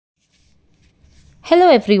Hello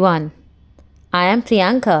everyone, I am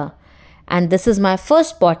Priyanka and this is my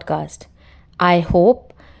first podcast. I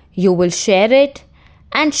hope you will share it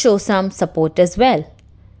and show some support as well.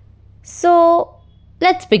 So,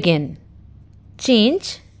 let's begin.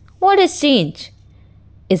 Change? What is change?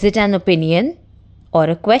 Is it an opinion or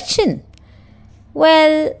a question?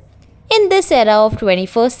 Well, in this era of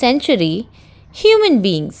 21st century, human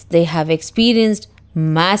beings they have experienced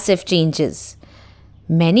massive changes.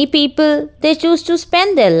 Many people they choose to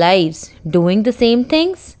spend their lives doing the same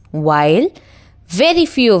things while very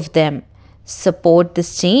few of them support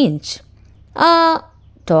this change.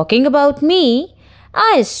 Talking about me,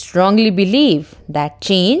 I strongly believe that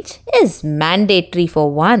change is mandatory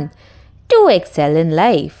for one to excel in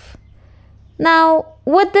life. Now,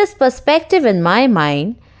 with this perspective in my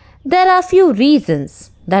mind, there are few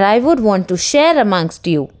reasons that I would want to share amongst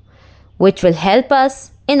you, which will help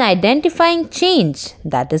us in identifying change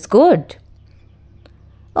that is good.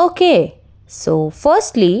 Okay, so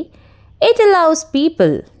firstly, it allows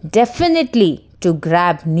people definitely to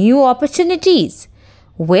grab new opportunities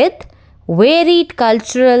with varied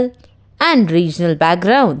cultural and regional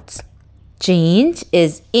backgrounds. Change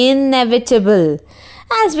is inevitable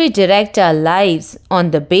as we direct our lives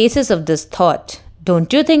on the basis of this thought.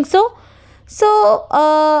 Don't you think so? So,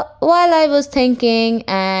 while I was thinking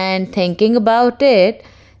and thinking about it,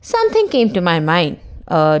 something came to my mind.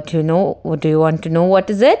 Do you want to know what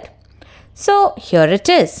is it? So, here it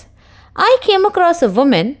is. I came across a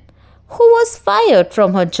woman who was fired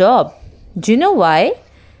from her job. Do you know why?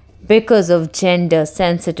 Because of gender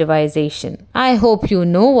sensitization. I hope you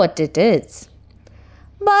know what it is.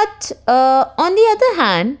 But on the other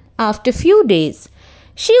hand, after few days,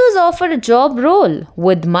 she was offered a job role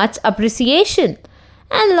with much appreciation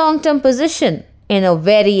and long-term position in a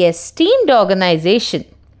very esteemed organization.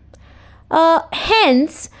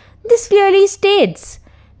 Hence, this clearly states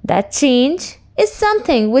that change is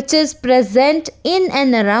something which is present in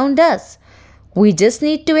and around us. We just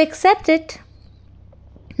need to accept it.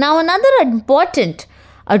 Now, another important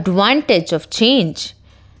advantage of change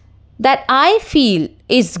that I feel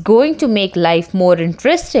is going to make life more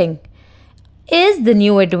interesting is the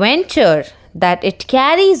new adventure that it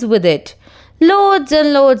carries with it loads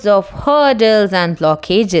and loads of hurdles and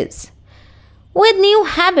blockages. With new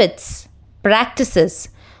habits, practices,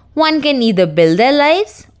 one can either build their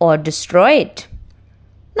lives or destroy it.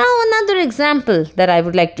 Now, another example that I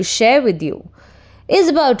would like to share with you is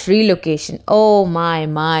about relocation. Oh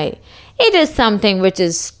my. It is something which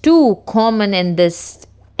is too common in this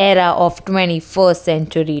era of 21st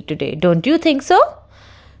century today. Don't you think so?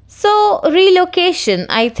 So, relocation,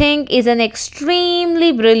 I think, is an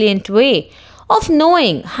extremely brilliant way of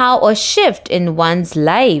knowing how a shift in one's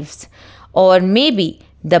lives or maybe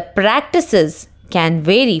the practices can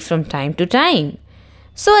vary from time to time.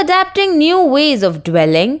 So, adapting new ways of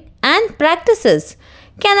dwelling and practices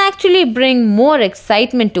can actually bring more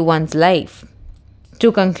excitement to one's life.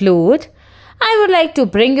 To conclude, I would like to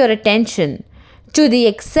bring your attention to the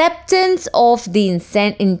acceptance of the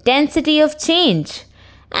intensity of change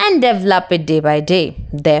and develop it day by day.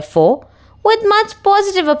 Therefore, with much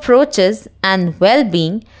positive approaches and well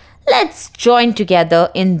being, let's join together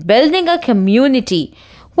in building a community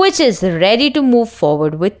which is ready to move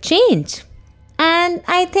forward with change. And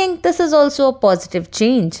I think this is also a positive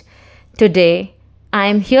change. Today, I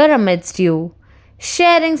am here amidst you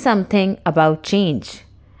sharing something about change.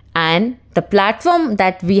 And the platform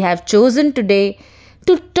that we have chosen today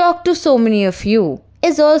to talk to so many of you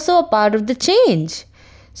is also a part of the change.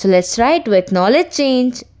 So let's try to acknowledge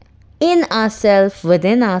change in ourselves,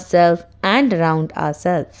 within ourselves, and around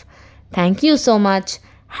ourselves. Thank you so much.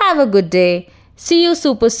 Have a good day. See you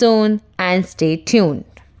super soon and stay tuned.